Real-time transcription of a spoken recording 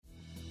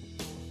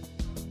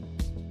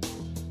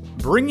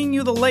Bringing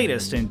you the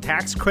latest in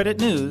tax credit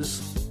news,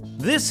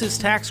 this is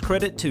Tax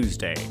Credit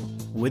Tuesday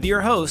with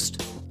your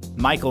host,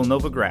 Michael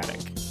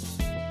Novogradac.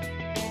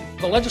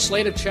 The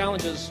legislative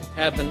challenges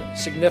have been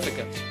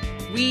significant.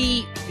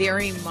 We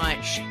very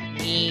much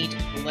need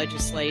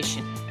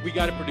legislation. We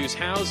got to produce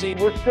housing.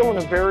 We're still in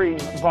a very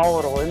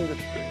volatile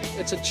industry.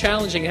 It's a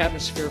challenging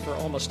atmosphere for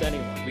almost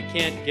anyone. We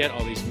can't get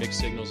all these mixed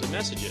signals and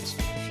messages.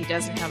 If he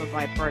doesn't have a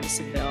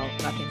bipartisan bill,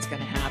 nothing's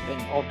going to happen.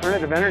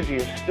 Alternative energy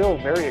is still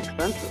very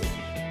expensive.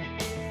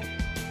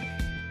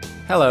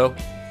 Hello,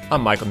 I'm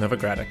Michael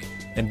Novogradac,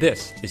 and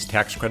this is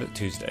Tax Credit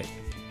Tuesday.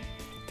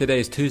 Today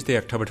is Tuesday,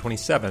 October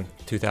 27,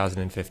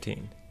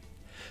 2015.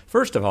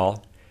 First of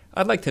all,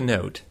 I'd like to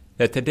note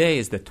that today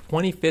is the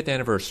 25th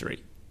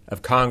anniversary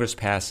of Congress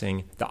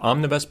passing the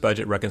Omnibus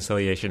Budget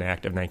Reconciliation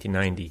Act of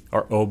 1990,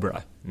 or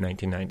OBRA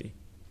 1990.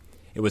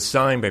 It was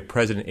signed by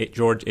President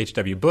George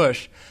H.W.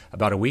 Bush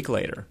about a week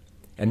later,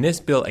 and this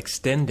bill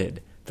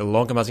extended the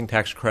low-income housing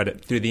tax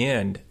credit through the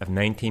end of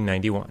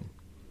 1991.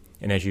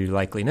 And as you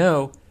likely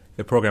know,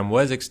 the program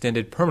was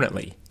extended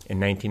permanently in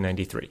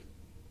 1993.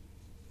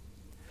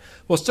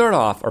 We'll start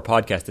off our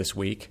podcast this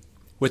week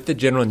with the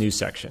general news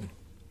section,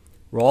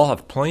 where I'll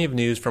have plenty of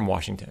news from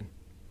Washington.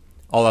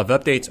 I'll have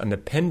updates on the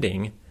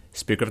pending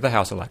Speaker of the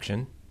House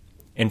election,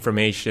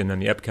 information on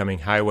the upcoming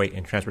highway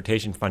and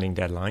transportation funding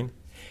deadline,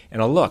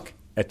 and a look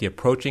at the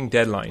approaching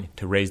deadline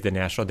to raise the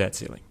national debt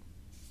ceiling.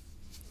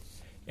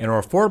 In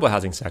our affordable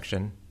housing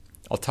section,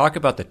 I'll talk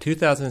about the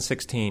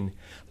 2016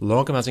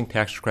 low-income housing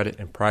tax credit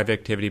and private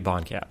activity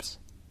bond caps.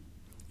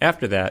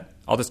 After that,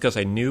 I'll discuss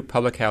a new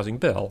public housing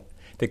bill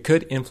that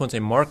could influence a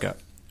markup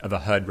of a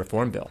HUD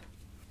reform bill.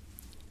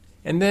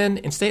 And then,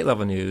 in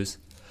state-level news,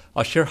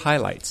 I'll share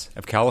highlights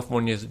of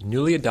California's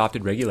newly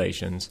adopted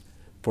regulations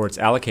for its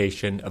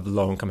allocation of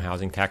low-income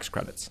housing tax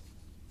credits.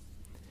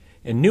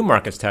 In New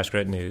Markets Tax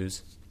Credit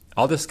news,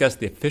 I'll discuss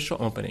the official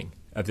opening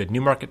of the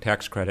New Market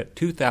Tax Credit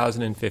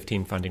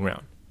 2015 funding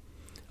round.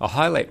 I'll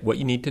highlight what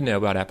you need to know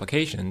about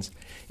applications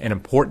and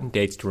important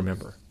dates to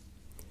remember.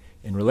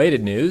 In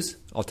related news,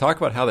 I'll talk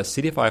about how the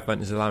CDFI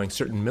fund is allowing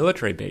certain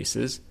military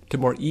bases to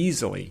more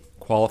easily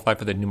qualify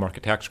for the New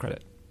Market Tax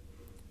Credit,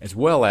 as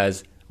well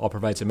as I'll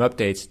provide some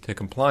updates to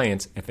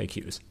compliance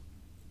FAQs.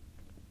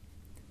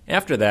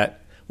 After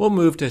that, we'll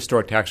move to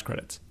historic tax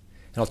credits,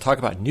 and I'll talk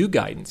about new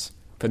guidance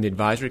from the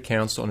Advisory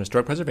Council on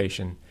Historic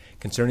Preservation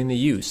concerning the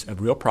use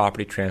of real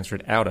property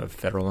transferred out of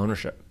federal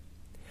ownership.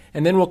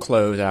 And then we'll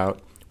close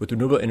out with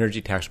renewable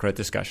energy tax credit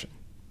discussion,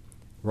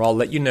 where I'll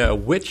let you know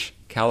which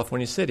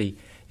California city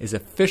is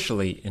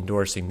officially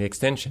endorsing the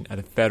extension of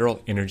the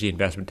federal energy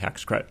investment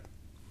tax credit.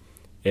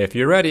 If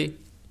you're ready,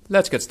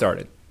 let's get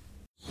started.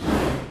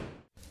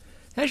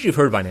 As you've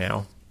heard by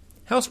now,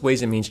 House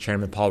Ways and Means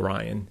Chairman Paul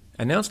Ryan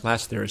announced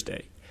last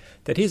Thursday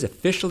that he is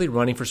officially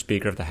running for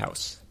Speaker of the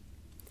House.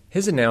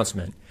 His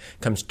announcement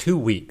comes 2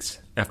 weeks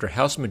after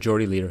House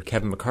Majority Leader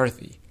Kevin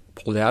McCarthy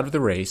pulled out of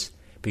the race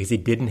because he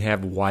didn't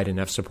have wide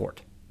enough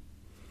support.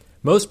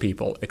 Most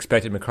people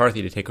expected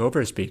McCarthy to take over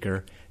as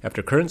Speaker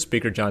after current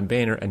Speaker John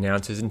Boehner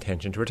announced his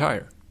intention to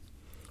retire.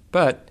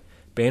 But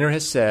Boehner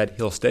has said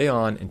he'll stay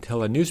on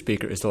until a new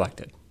Speaker is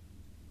elected.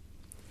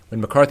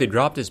 When McCarthy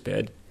dropped his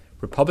bid,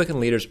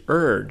 Republican leaders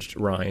urged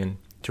Ryan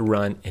to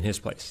run in his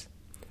place.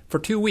 For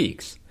 2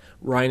 weeks,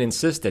 Ryan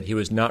insisted he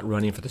was not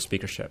running for the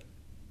speakership.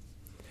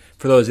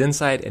 For those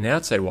inside and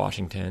outside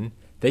Washington,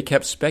 they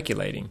kept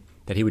speculating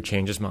that he would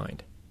change his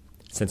mind,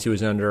 since he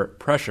was under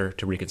pressure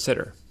to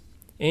reconsider.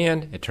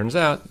 And it turns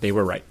out they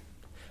were right.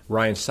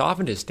 Ryan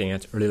softened his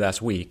stance early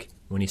last week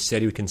when he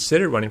said he would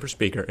consider running for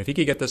Speaker if he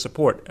could get the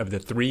support of the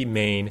 3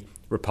 main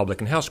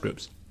Republican House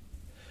groups.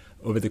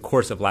 Over the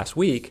course of last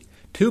week,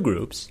 2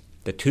 groups,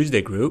 the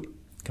Tuesday Group,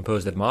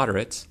 composed of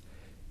moderates,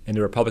 and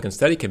the Republican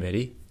Study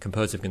Committee,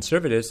 composed of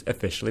conservatives,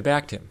 officially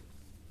backed him.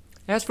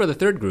 As for the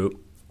third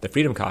group, the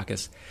Freedom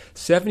Caucus,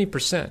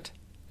 70%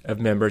 of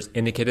members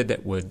indicated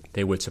that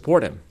they would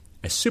support him,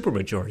 a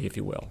supermajority, if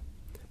you will.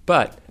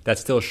 But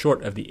that's still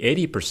short of the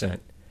 80%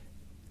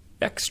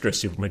 extra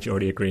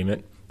supermajority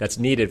agreement that's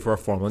needed for a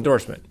formal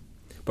endorsement.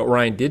 But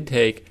Ryan did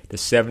take the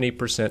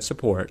 70%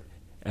 support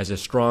as a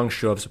strong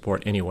show of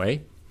support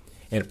anyway,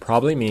 and it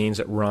probably means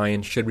that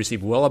Ryan should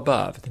receive well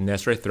above the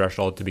necessary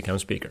threshold to become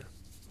Speaker.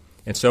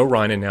 And so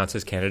Ryan announced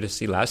his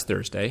candidacy last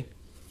Thursday.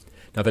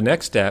 Now the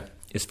next step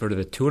is for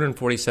the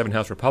 247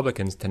 House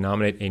Republicans to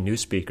nominate a new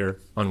Speaker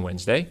on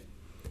Wednesday,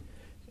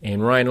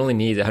 and Ryan only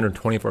needs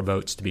 124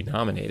 votes to be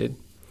nominated.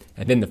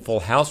 And then the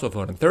full House will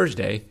vote on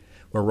Thursday,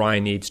 where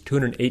Ryan needs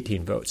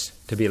 218 votes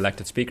to be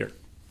elected Speaker.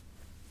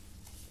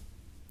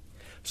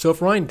 So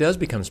if Ryan does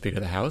become Speaker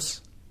of the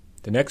House,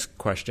 the next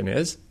question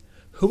is,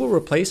 who will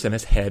replace him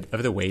as head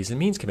of the Ways and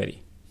Means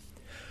Committee?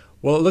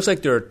 Well, it looks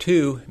like there are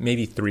 2,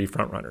 maybe 3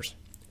 frontrunners.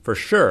 For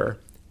sure,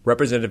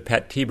 Representative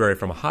Pat Tiberi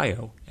from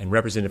Ohio and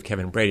Representative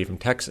Kevin Brady from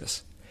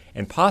Texas,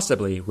 and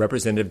possibly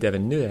Representative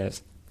Devin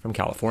Nunes from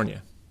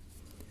California.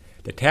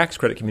 The tax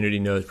credit community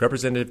knows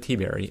Representative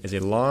Tiberi is a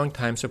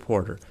longtime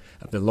supporter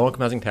of the low-income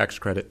housing tax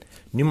credit,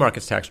 New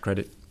Markets Tax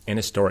Credit, and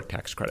historic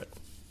tax credit.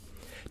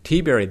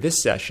 Tiberi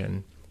this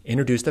session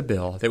introduced a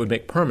bill that would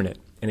make permanent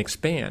and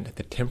expand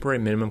the temporary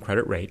minimum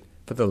credit rate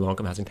for the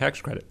low-income housing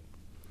tax credit.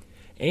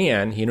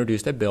 And he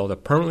introduced a bill to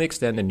permanently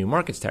extend the new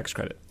markets tax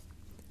credit.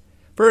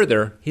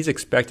 Further, he's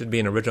expected to be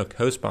an original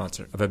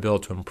co-sponsor of a bill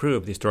to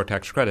improve the historic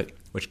tax credit,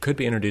 which could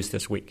be introduced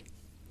this week.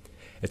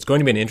 It's going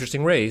to be an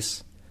interesting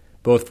race,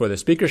 both for the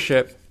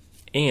speakership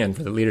and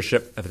for the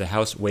leadership of the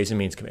House Ways and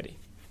Means Committee.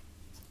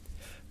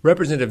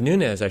 Representative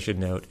Nunes, I should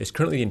note, is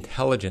currently the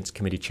Intelligence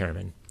Committee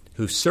chairman,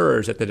 who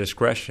serves at the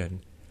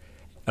discretion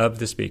of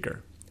the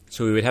Speaker.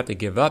 So we would have to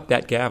give up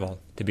that gavel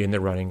to be in the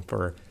running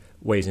for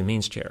Ways and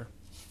Means chair.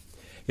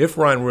 If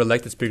Ryan were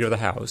elected Speaker of the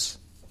House,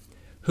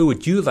 who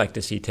would you like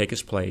to see take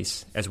his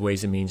place as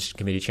Ways and Means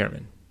Committee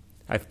chairman?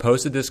 I've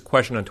posted this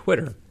question on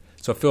Twitter,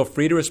 so feel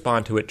free to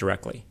respond to it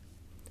directly.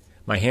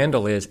 My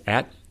handle is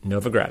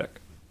 @NovaGraddick.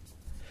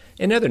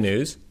 In other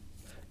news,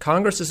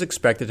 Congress is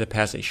expected to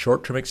pass a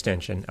short-term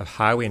extension of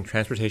highway and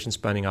transportation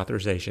spending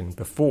authorization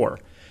before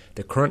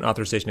the current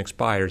authorization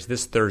expires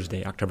this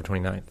Thursday, October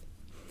 29th.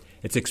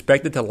 It's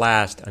expected to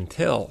last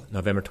until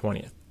November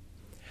 20th.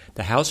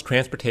 The House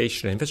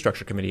Transportation and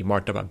Infrastructure Committee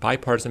marked up a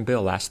bipartisan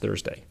bill last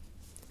Thursday.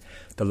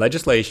 The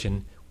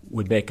legislation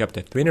would make up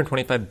to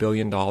 $325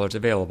 billion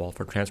available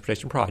for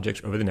transportation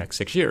projects over the next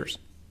 6 years.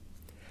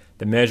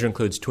 The measure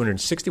includes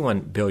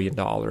 $261 billion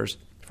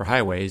for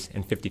highways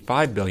and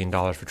 $55 billion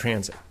for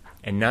transit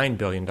and $9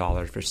 billion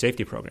for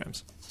safety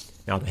programs.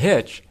 Now, the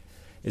hitch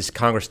is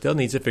Congress still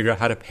needs to figure out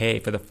how to pay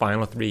for the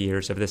final 3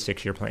 years of the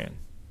 6-year plan.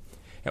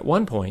 At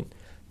one point,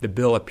 the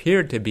bill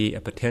appeared to be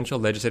a potential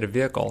legislative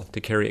vehicle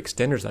to carry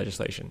extenders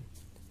legislation,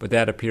 but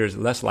that appears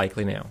less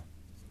likely now.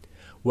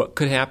 What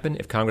could happen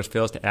if Congress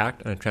fails to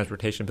act on a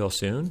transportation bill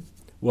soon?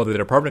 Well, the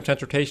Department of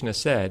Transportation has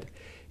said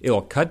it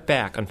will cut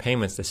back on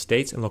payments to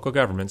states and local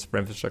governments for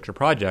infrastructure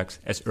projects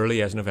as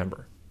early as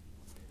November.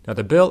 Now,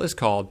 the bill is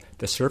called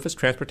the Surface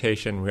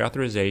Transportation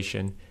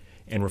Reauthorization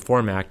and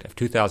Reform Act of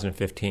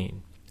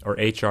 2015, or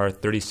H.R.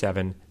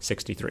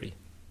 3763.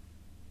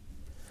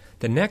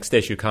 The next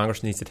issue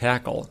Congress needs to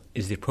tackle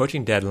is the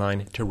approaching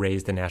deadline to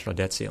raise the national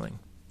debt ceiling.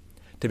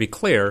 To be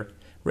clear,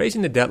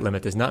 raising the debt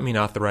limit does not mean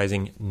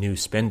authorizing new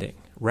spending.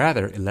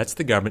 Rather, it lets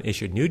the government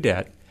issue new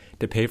debt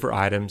to pay for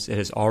items it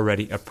has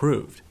already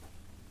approved.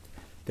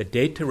 The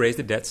date to raise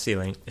the debt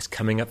ceiling is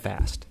coming up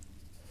fast.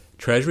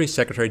 Treasury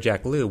Secretary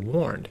Jack Lew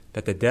warned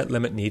that the debt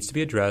limit needs to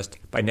be addressed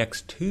by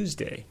next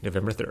Tuesday,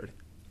 November 3rd.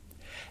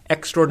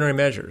 Extraordinary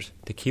measures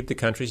to keep the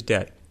country's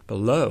debt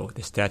below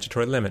the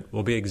statutory limit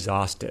will be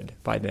exhausted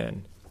by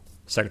then,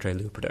 Secretary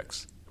Lew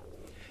predicts.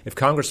 If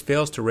Congress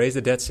fails to raise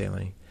the debt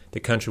ceiling, the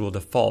country will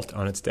default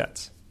on its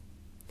debts.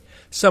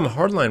 Some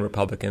hardline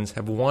Republicans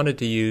have wanted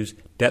to use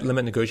debt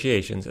limit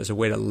negotiations as a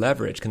way to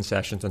leverage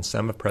concessions on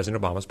some of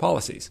President Obama's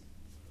policies.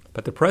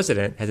 But the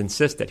president has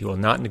insisted he will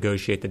not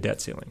negotiate the debt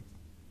ceiling.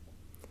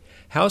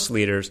 House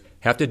leaders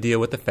have to deal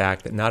with the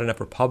fact that not enough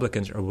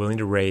Republicans are willing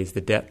to raise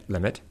the debt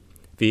limit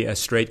via a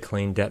straight,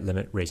 clean debt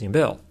limit raising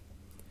bill.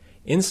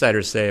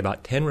 Insiders say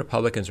about 10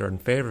 Republicans are in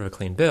favor of a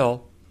clean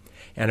bill,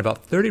 and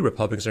about 30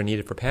 Republicans are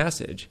needed for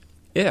passage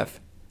if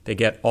they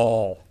get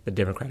all the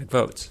Democratic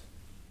votes.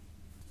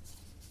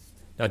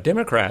 Now,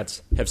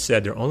 Democrats have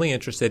said they're only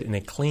interested in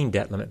a clean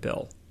debt limit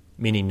bill,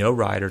 meaning no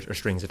riders or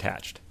strings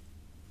attached.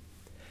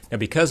 Now,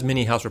 because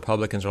many House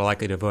Republicans are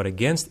likely to vote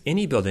against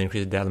any bill to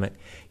increase the debt limit,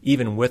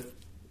 even with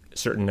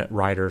certain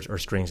riders or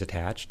strings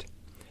attached,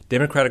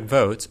 Democratic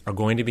votes are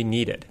going to be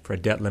needed for a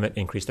debt limit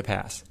increase to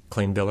pass,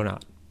 clean bill or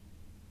not.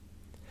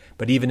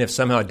 But even if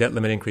somehow a debt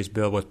limit increase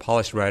bill with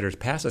policy riders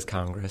passes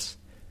Congress,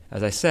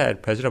 as I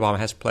said, President Obama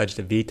has pledged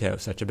to veto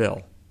such a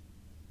bill.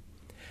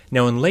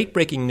 Now, in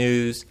late-breaking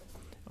news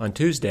on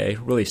Tuesday,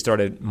 really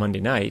started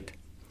Monday night,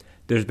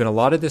 there's been a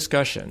lot of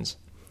discussions,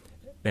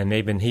 and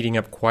they've been heating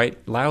up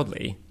quite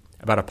loudly,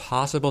 about a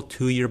possible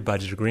 2-year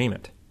budget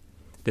agreement.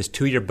 This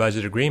 2-year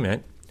budget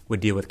agreement would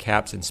deal with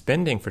caps and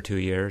spending for 2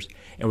 years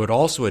and would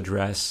also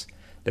address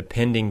the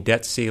pending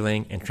debt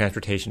ceiling and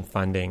transportation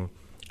funding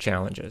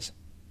challenges.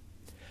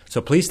 So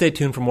please stay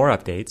tuned for more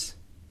updates.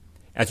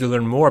 As we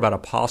learn more about a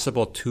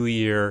possible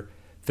 2-year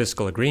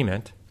fiscal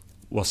agreement,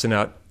 we'll send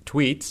out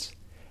tweets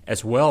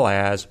as well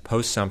as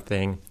post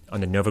something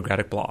on the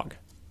Novograddick blog.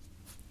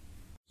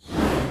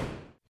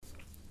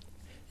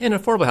 In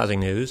affordable housing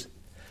news,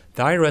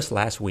 the IRS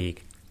last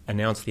week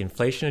announced the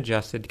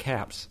inflation-adjusted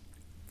caps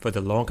for the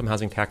low-income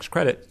housing tax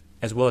credit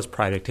as well as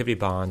private activity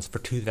bonds for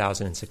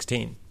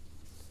 2016.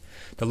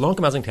 The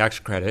low-income housing tax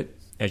credit,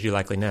 as you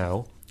likely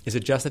know, is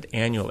adjusted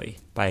annually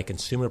by a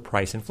consumer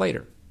price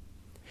inflator.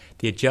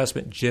 The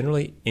adjustment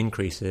generally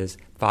increases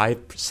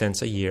 5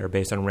 cents a year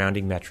based on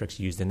rounding metrics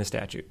used in the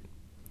statute.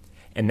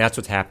 And that's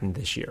what's happened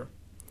this year.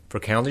 For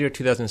calendar year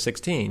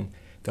 2016,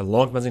 the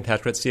low-income housing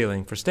tax credit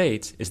ceiling for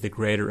states is the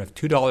greater of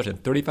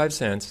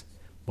 $2.35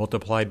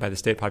 multiplied by the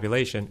state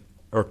population,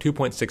 or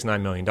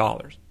 $2.69 million.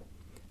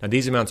 Now,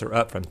 these amounts are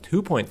up from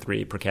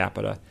 $2.3 per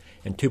capita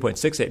and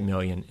 $2.68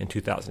 million in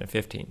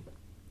 2015.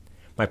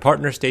 My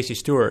partner, Stacey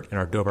Stewart, in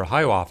our Dover,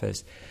 Ohio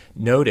office,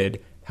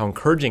 noted how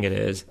encouraging it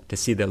is to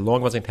see the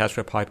low-income housing tax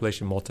credit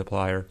population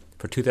multiplier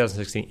for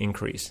 2016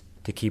 increase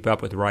to keep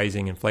up with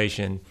rising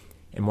inflation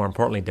and, more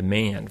importantly,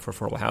 demand for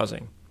affordable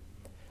housing.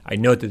 I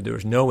note that there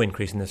was no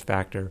increase in this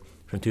factor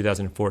from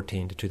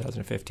 2014 to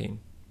 2015.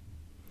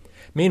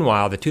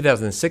 Meanwhile, the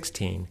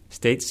 2016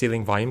 state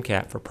ceiling volume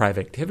cap for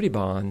private activity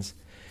bonds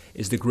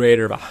is the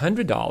greater of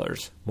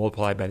 $100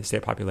 multiplied by the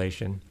state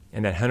population,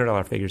 and that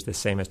 $100 figure is the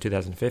same as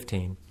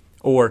 2015,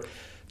 or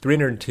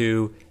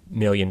 $302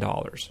 million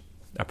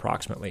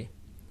approximately.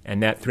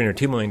 And that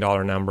 $302 million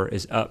number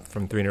is up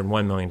from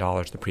 $301 million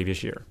the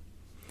previous year.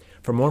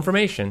 For more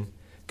information,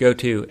 go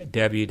to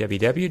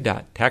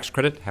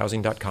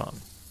www.taxcredithousing.com.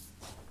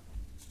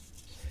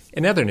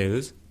 In other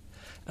news,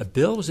 a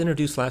bill was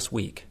introduced last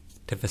week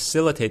to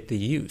facilitate the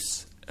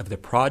use of the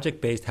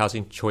Project-Based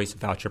Housing Choice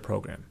Voucher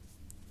Program.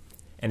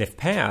 And if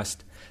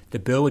passed, the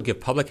bill would give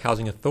public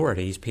housing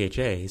authorities,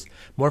 PHAs,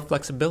 more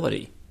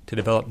flexibility to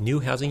develop new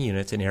housing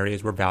units in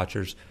areas where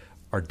vouchers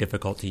are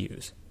difficult to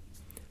use.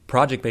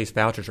 Project-based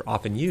vouchers are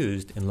often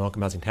used in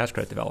low-income housing tax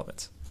credit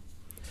developments.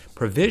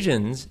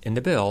 Provisions in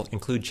the bill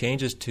include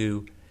changes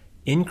to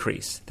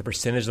increase the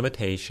percentage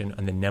limitation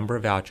on the number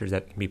of vouchers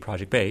that can be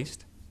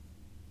project-based.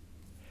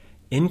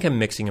 Income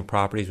mixing in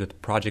properties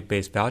with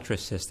project-based voucher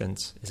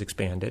assistance is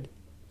expanded,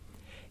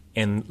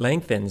 and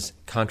lengthens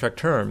contract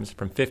terms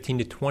from 15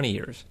 to 20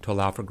 years to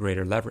allow for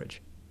greater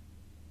leverage.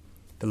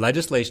 The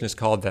legislation is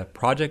called the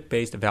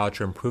Project-Based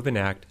Voucher Improvement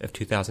Act of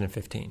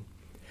 2015.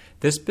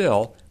 This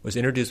bill was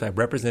introduced by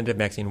Representative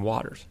Maxine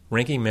Waters,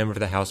 ranking member of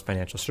the House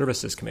Financial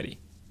Services Committee.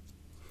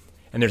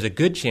 And there's a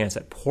good chance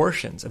that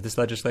portions of this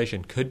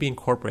legislation could be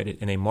incorporated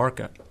in a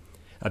markup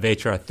of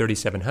H.R.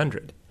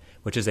 3700,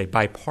 which is a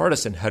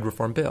bipartisan HUD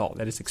reform bill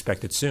that is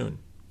expected soon.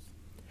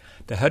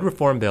 The HUD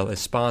reform bill is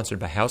sponsored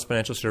by House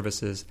Financial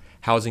Services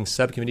Housing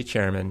Subcommittee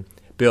Chairman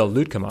Bill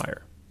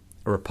Luetkemeyer,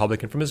 a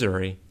Republican from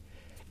Missouri,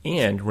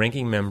 and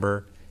ranking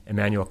member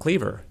Emanuel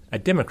Cleaver, a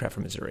Democrat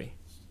from Missouri.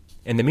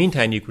 In the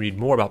meantime, you can read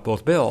more about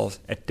both bills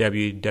at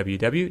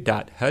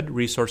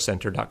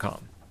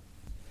www.hudresourcecenter.com.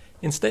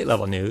 In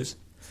state-level news,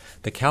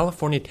 the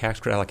California Tax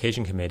Credit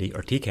Allocation Committee,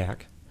 or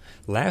TCAC,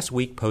 last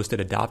week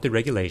posted adopted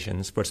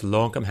regulations for its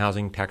low-income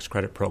housing tax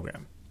credit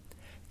program.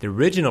 The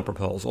original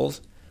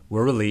proposals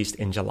were released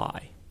in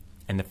July,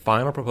 and the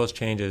final proposed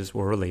changes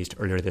were released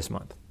earlier this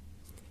month.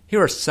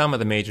 Here are some of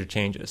the major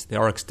changes. They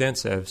are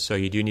extensive, so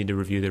you do need to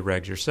review the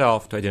regs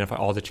yourself to identify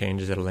all the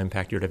changes that will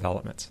impact your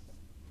developments.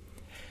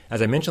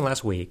 As I mentioned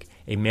last week,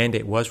 a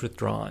mandate was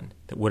withdrawn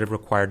that would have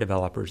required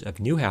developers of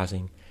new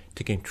housing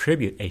to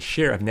contribute a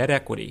share of net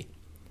equity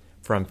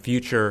from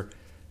future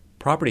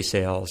property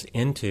sales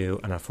into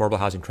an affordable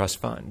housing trust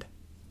fund.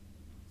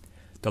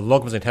 The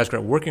Local Housing Tax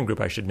Credit Working Group,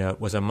 I should note,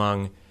 was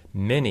among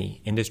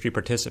many industry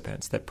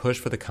participants that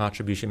pushed for the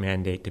contribution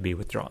mandate to be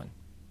withdrawn.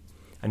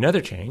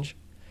 Another change,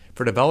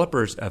 for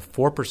developers of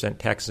 4%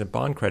 tax and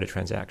bond credit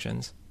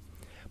transactions,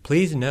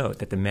 please note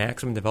that the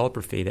maximum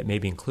developer fee that may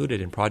be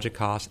included in project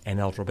costs and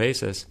eligible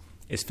basis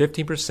is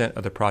 15%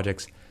 of the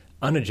project's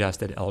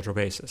unadjusted eligible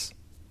basis.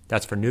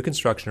 That's for new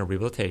construction or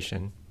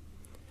rehabilitation.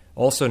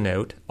 Also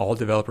note, all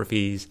developer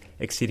fees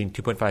exceeding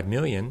 $2.5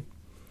 million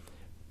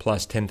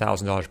plus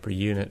 $10,000 per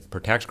unit per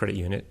tax credit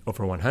unit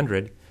over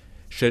 100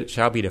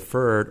 shall be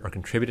deferred or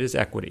contributed as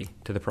equity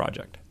to the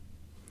project.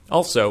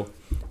 Also,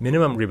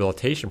 minimum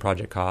rehabilitation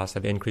project costs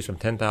have increased from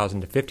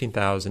 $10,000 to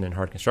 $15,000 in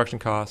hard construction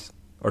costs,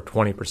 or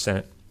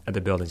 20% of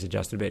the building's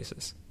adjusted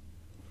basis.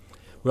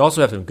 We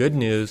also have some good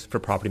news for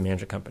property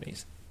management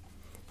companies.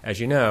 As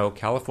you know,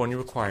 California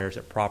requires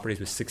that properties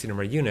with 60 or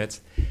more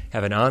units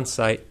have an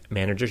on-site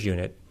manager's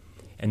unit,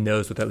 and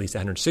those with at least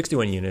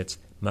 161 units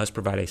must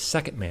provide a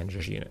second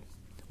manager's unit.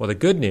 Well, the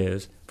good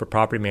news for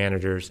property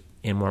managers,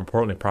 and more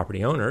importantly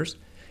property owners,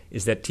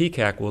 is that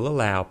TCAC will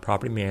allow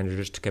property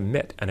managers to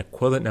commit an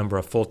equivalent number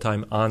of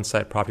full-time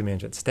on-site property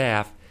management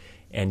staff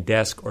and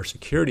desk or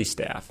security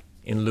staff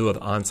in lieu of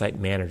on-site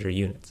manager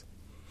units.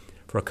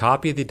 For a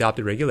copy of the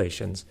adopted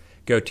regulations,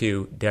 go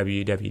to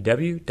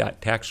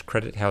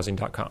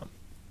www.taxcredithousing.com.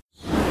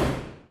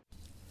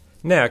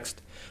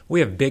 Next, we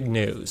have big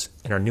news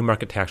in our New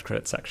Market Tax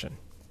Credit section.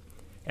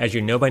 As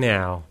you know by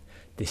now,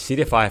 the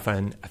CDFI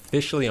Fund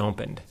officially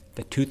opened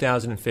the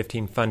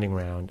 2015 funding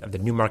round of the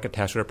New Market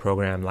Tax Credit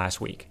Program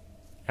last week.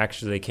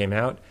 Actually, they came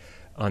out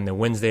on the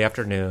Wednesday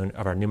afternoon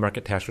of our New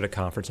Market Tax Credit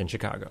Conference in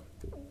Chicago.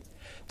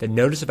 The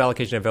Notice of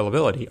Allocation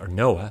Availability, or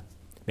NOAA,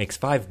 makes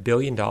 $5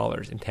 billion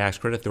in tax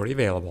credit authority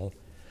available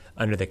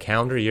under the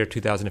calendar year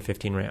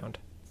 2015 round.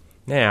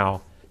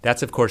 Now,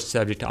 that's of course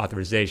subject to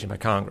authorization by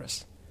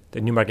Congress.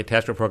 The New Market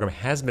Tax Credit Program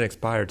has been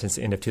expired since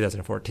the end of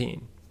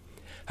 2014.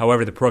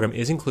 However, the program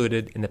is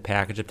included in the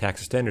package of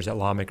tax extenders that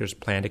lawmakers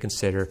plan to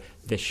consider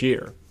this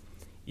year,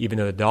 even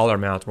though the dollar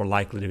amounts were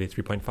likely to be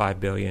 $3.5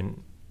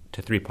 billion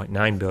to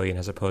 $3.9 billion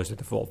as opposed to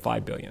the full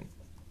 $5 billion.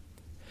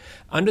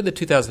 Under the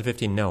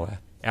 2015 NOAA,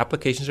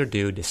 applications are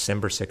due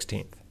December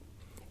 16th,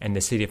 and the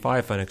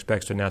CDFI Fund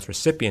expects to announce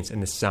recipients in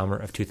the summer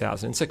of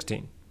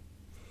 2016.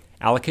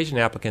 Allocation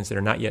applicants that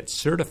are not yet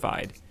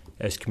certified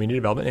as community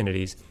development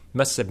entities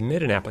must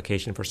submit an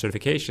application for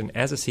certification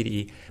as a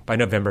CDE by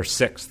November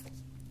 6th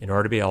in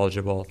order to be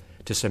eligible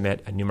to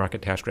submit a new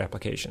market tax credit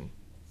application.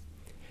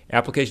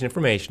 Application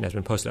information has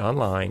been posted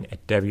online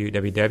at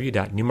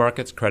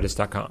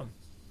www.newmarketscredits.com.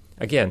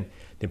 Again,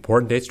 the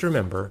important dates to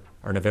remember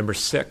are November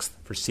 6th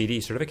for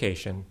CDE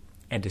certification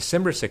and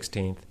December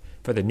 16th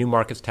for the New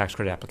Markets Tax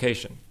Credit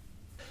application.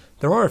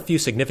 There are a few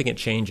significant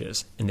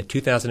changes in the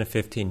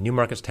 2015 New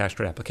Markets Tax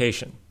Credit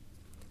application.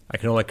 I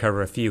can only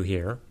cover a few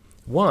here.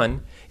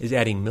 One is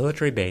adding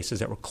military bases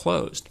that were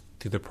closed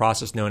through the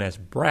process known as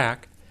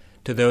BRAC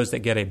to those that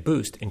get a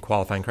boost in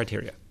qualifying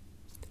criteria.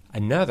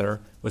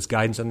 Another was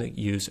guidance on the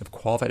use of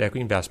qualified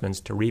equity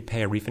investments to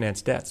repay or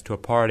refinance debts to a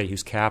party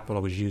whose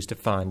capital was used to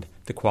fund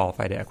the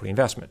qualified equity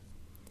investment.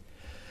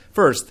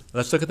 First,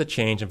 let's look at the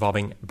change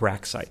involving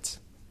BRAC sites.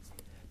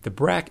 The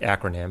BRAC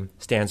acronym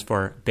stands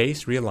for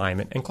Base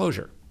Realignment and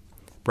Closure.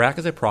 BRAC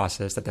is a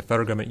process that the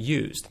federal government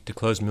used to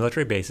close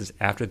military bases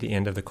after the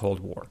end of the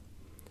Cold War.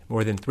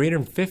 More than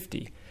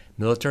 350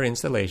 military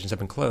installations have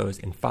been closed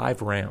in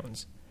 5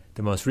 rounds,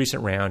 the most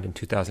recent round in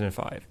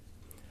 2005.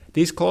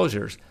 These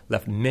closures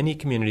left many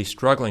communities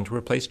struggling to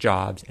replace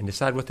jobs and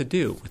decide what to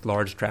do with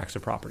large tracts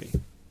of property.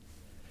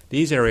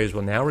 These areas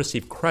will now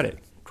receive credit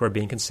toward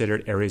being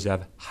considered areas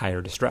of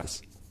higher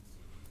distress.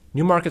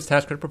 New Markets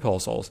Tax Credit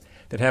proposals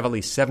that have at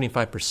least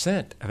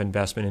 75% of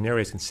investment in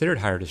areas considered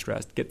higher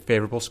distress get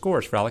favorable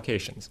scores for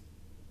allocations.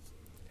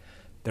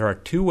 There are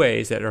 2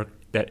 ways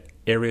that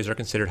areas are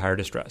considered higher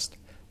distressed.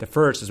 The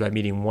first is by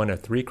meeting one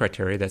of 3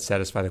 criteria that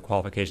satisfy the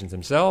qualifications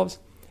themselves.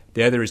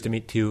 The other is to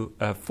meet 2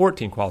 of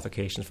 14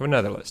 qualifications from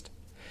another list.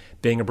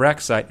 Being a BRAC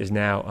site is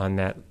now on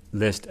that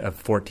list of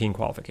 14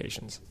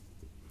 qualifications.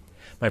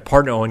 My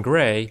partner Owen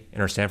Gray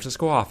in our San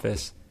Francisco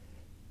office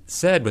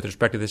said with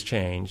respect to this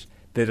change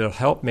that it'll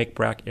help make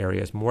BRAC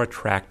areas more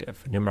attractive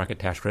for new market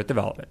tax credit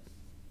development.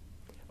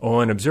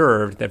 Owen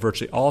observed that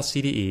virtually all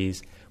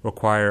CDEs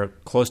require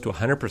close to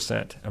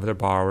 100% of their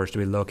borrowers to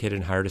be located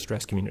in higher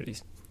distress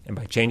communities. And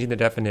by changing the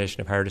definition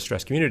of higher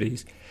distress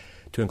communities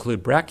to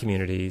include BRAC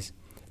communities,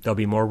 they'll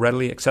be more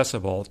readily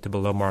accessible to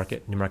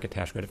below-market new market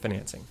tax credit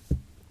financing.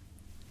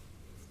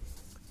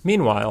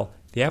 Meanwhile,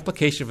 the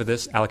application for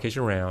this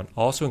allocation round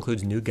also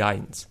includes new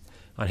guidance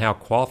on how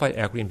qualified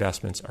equity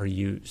investments are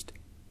used.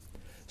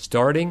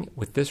 Starting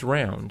with this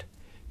round,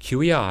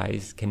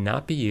 QEIs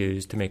cannot be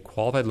used to make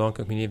qualified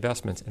low-income community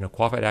investments in a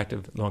qualified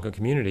active low-income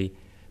community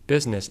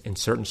business in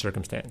certain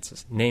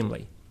circumstances.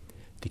 Namely,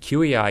 the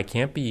QEI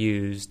can't be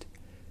used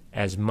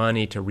as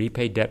money to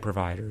repay debt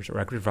providers or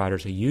equity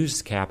providers who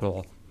use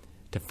capital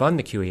to fund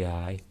the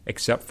QEI,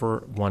 except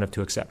for one of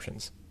 2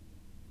 exceptions.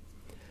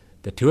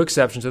 The 2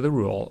 exceptions of the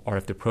rule are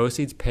if the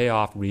proceeds pay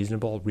off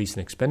reasonable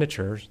recent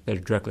expenditures that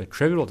are directly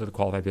attributable to the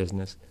qualified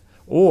business,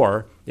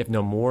 or if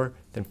no more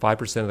than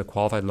 5% of the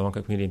qualified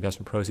low-income community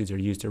investment proceeds are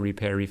used to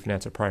repay or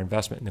refinance a prior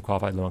investment in the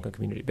qualified low-income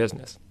community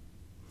business.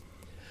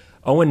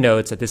 Owen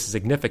notes that this is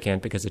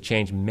significant because the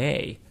change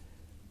may,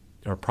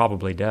 or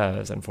probably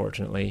does,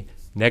 unfortunately,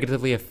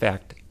 negatively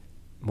affect,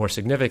 more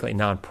significantly,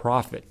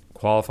 nonprofit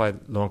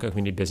qualified low-income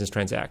community business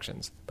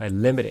transactions by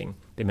limiting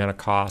the amount of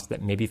cost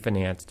that may be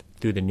financed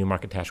through the New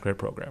Market Tax Credit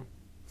program.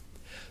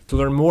 To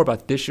learn more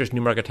about this year's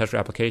New Market Tax Credit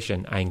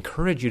application, I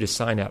encourage you to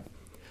sign up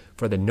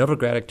for the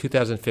Novogradac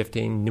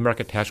 2015 New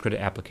Market Tax Credit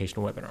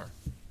application webinar.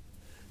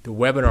 The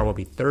webinar will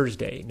be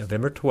Thursday,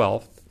 November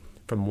 12th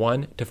from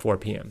 1 to 4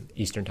 p.m.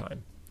 Eastern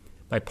Time.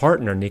 My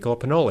partner, Niccolo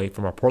Pinoli,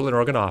 from our Portland,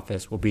 Oregon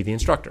office, will be the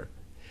instructor.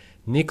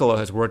 Niccolo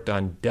has worked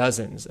on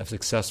dozens of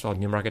successful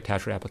New Market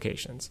Tax Credit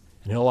applications,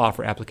 and he'll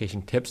offer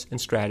application tips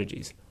and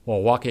strategies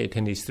while walking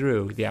attendees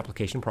through the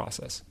application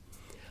process.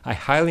 I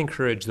highly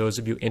encourage those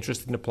of you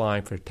interested in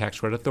applying for Tax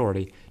Credit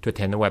Authority to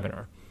attend the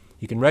webinar.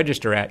 You can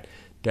register at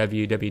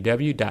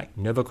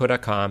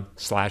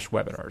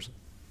www.novoco.com/webinars.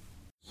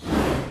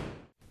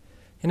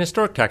 In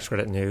historic tax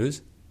credit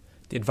news,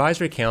 the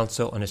Advisory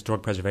Council on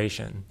Historic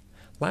Preservation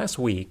last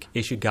week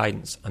issued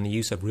guidance on the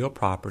use of real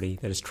property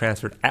that is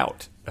transferred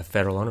out of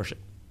federal ownership.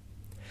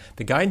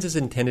 The guidance is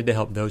intended to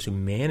help those who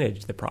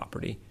manage the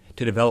property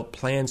to develop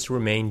plans to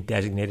remain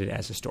designated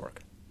as historic.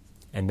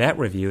 And that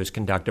review is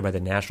conducted by the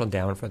National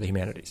Endowment for the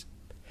Humanities.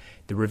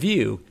 The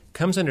review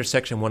comes under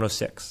Section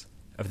 106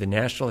 of the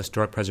National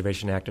Historic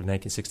Preservation Act of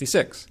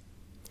 1966.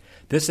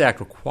 This act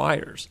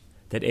requires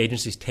that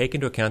agencies take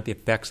into account the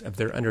effects of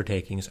their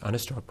undertakings on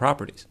historic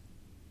properties.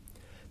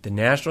 The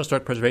National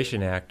Historic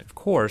Preservation Act, of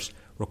course,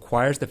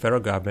 requires the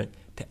federal government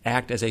to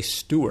act as a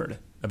steward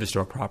of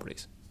historic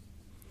properties.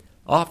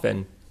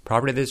 Often,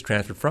 property that is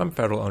transferred from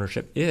federal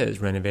ownership is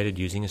renovated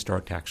using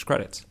historic tax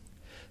credits.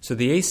 So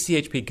the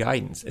ACHP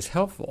guidance is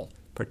helpful,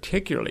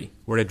 particularly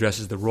where it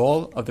addresses the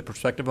role of the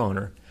prospective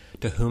owner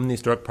to whom the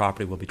historic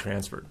property will be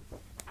transferred.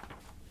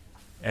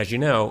 As you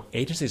know,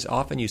 agencies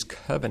often use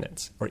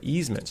covenants or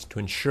easements to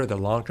ensure the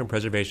long-term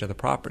preservation of the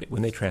property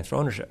when they transfer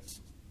ownership.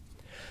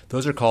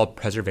 Those are called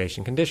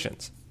preservation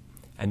conditions,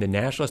 and the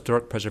National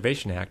Historic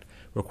Preservation Act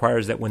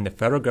requires that when the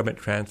federal government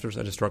transfers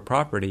a historic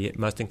property, it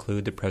must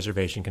include the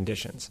preservation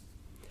conditions.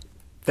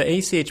 The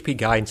ACHP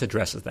guidance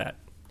addresses that,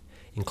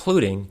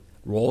 including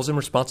roles and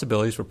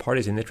responsibilities for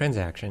parties in the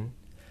transaction,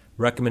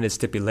 recommended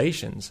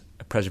stipulations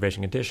of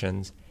preservation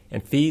conditions,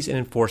 and fees and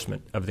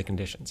enforcement of the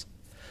conditions.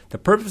 The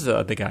purpose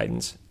of the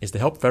guidance is to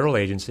help federal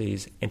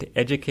agencies and to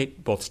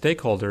educate both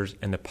stakeholders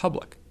and the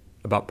public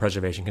about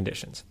preservation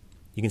conditions.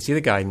 You can see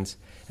the guidance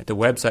at the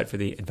website for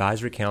the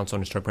Advisory Council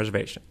on Historic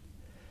Preservation.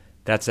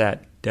 That's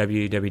at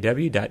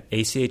www.achp.gov.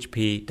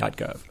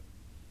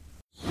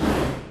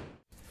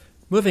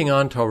 Moving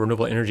on to our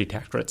renewable energy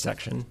tax credit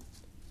section,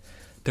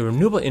 the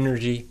Renewable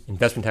Energy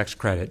Investment Tax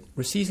Credit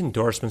receives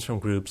endorsements from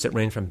groups that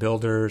range from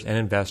builders and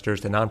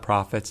investors to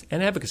nonprofits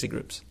and advocacy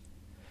groups.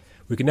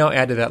 We can now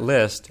add to that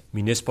list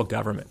municipal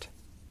government.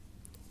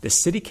 The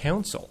City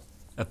Council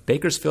of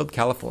Bakersfield,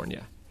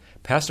 California,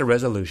 passed a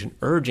resolution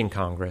urging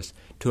Congress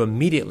to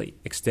immediately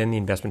extend the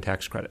investment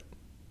tax credit.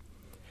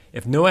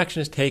 If no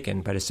action is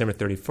taken by December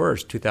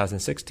 31st,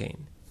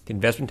 2016, the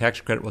investment tax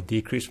credit will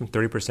decrease from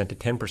 30% to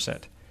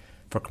 10%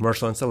 for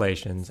commercial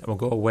installations and will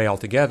go away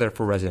altogether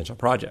for residential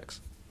projects.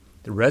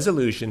 The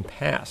resolution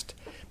passed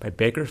by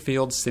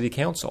Bakersfield City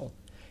Council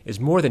is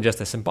more than just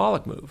a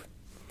symbolic move.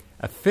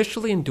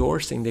 Officially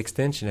endorsing the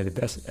extension of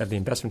the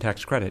investment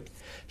tax credit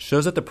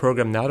shows that the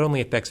program not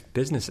only affects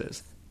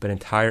businesses, but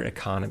entire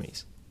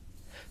economies.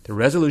 The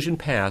resolution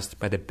passed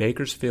by the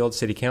Bakersfield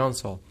City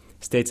Council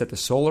states that the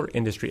solar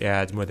industry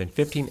adds more than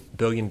 $15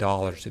 billion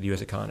to the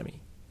U.S.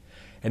 economy,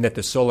 and that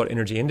the solar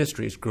energy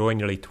industry is growing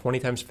nearly 20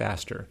 times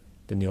faster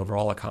than the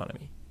overall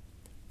economy.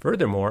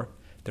 Furthermore,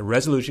 the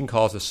resolution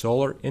calls the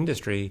solar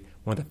industry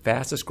one of the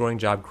fastest growing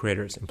job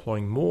creators,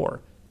 employing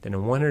more than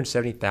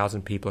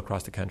 170,000 people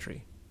across the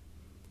country.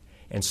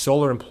 And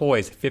solar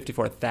employs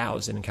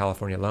 54,000 in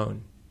California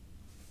alone.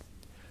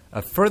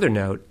 Of further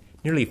note,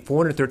 nearly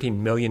 $413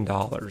 million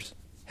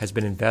has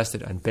been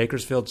invested on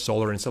Bakersfield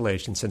solar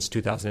installations since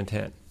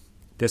 2010.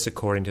 This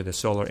according to the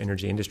Solar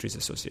Energy Industries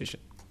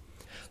Association.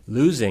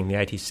 Losing the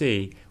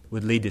ITC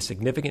would lead to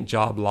significant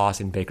job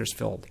loss in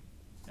Bakersfield,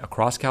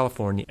 across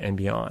California and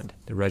beyond,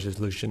 the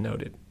resolution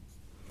noted.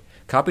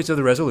 Copies of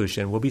the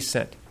resolution will be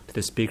sent to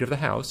the Speaker of the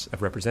House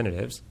of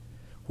Representatives,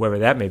 whoever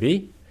that may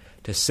be,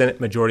 to Senate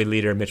Majority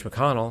Leader Mitch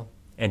McConnell,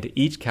 and to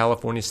each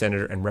California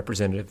senator and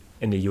representative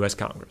in the U.S.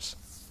 Congress.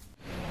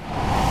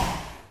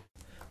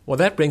 Well,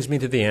 that brings me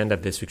to the end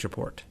of this week's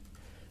report.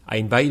 I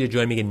invite you to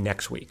join me again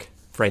next week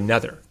for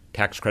another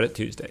Tax Credit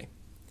Tuesday.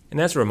 And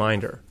as a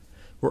reminder,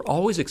 we're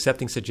always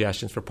accepting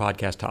suggestions for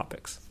podcast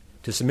topics.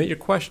 To submit your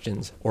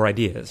questions or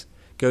ideas,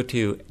 go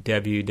to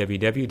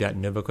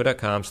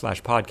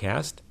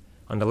www.novoco.com/podcast.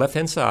 On the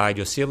left-hand side,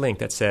 you'll see a link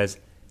that says,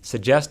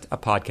 Suggest a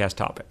Podcast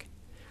Topic.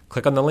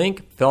 Click on the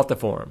link, fill out the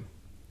form.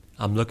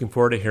 I'm looking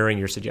forward to hearing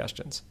your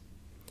suggestions.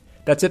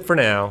 That's it for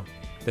now.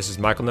 This is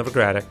Michael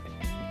Novogradac.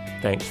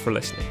 Thanks for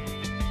listening.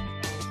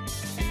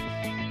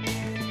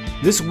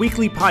 This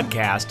weekly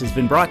podcast has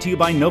been brought to you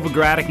by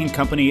Novogradac &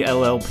 Company,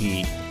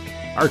 LLP.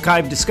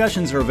 Archived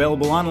discussions are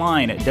available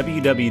online at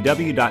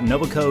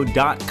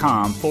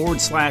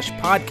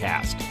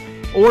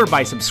www.novoco.com/podcast or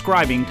by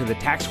subscribing to the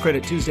Tax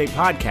Credit Tuesday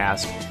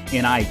podcast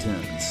in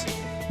iTunes.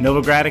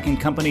 Novogradac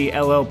 & Company,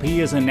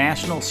 LLP is a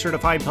national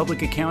certified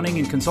public accounting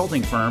and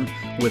consulting firm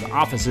with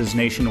offices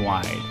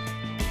nationwide.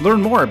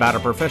 Learn more about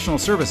our professional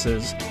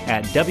services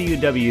at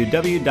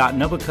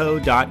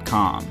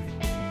www.novoco.com.